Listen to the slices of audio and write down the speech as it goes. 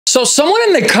So someone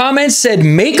in the comments said,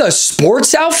 make a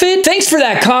sports outfit? Thanks for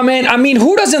that comment. I mean,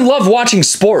 who doesn't love watching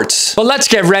sports? But let's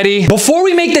get ready. Before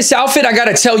we make this outfit, I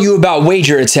gotta tell you about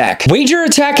Wager Attack. Wager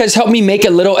Attack has helped me make a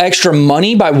little extra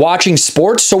money by watching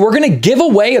sports, so we're gonna give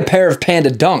away a pair of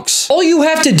Panda Dunks. All you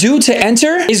have to do to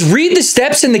enter is read the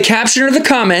steps in the caption or the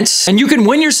comments, and you can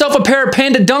win yourself a pair of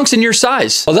Panda Dunks in your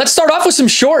size. Well, let's start off with some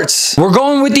shorts. We're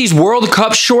going with these World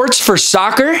Cup shorts for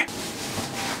soccer.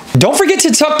 Don't forget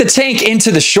to tuck the tank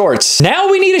into the shorts. Now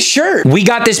we need a shirt. We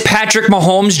got this Patrick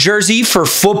Mahomes jersey for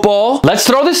football. Let's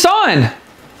throw this on.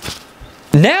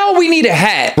 Now we need a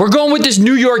hat. We're going with this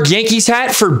New York Yankees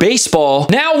hat for baseball.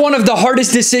 Now one of the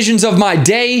hardest decisions of my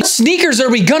day. What sneakers are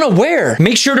we gonna wear?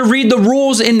 Make sure to read the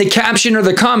rules in the caption or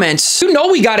the comments. You know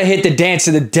we gotta hit the dance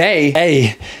of the day.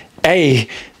 Hey.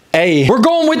 We're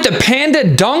going with the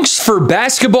Panda Dunks for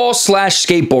basketball /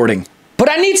 skateboarding. But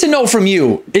I need to know from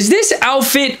you, is this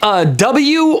outfit a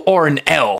W or an L?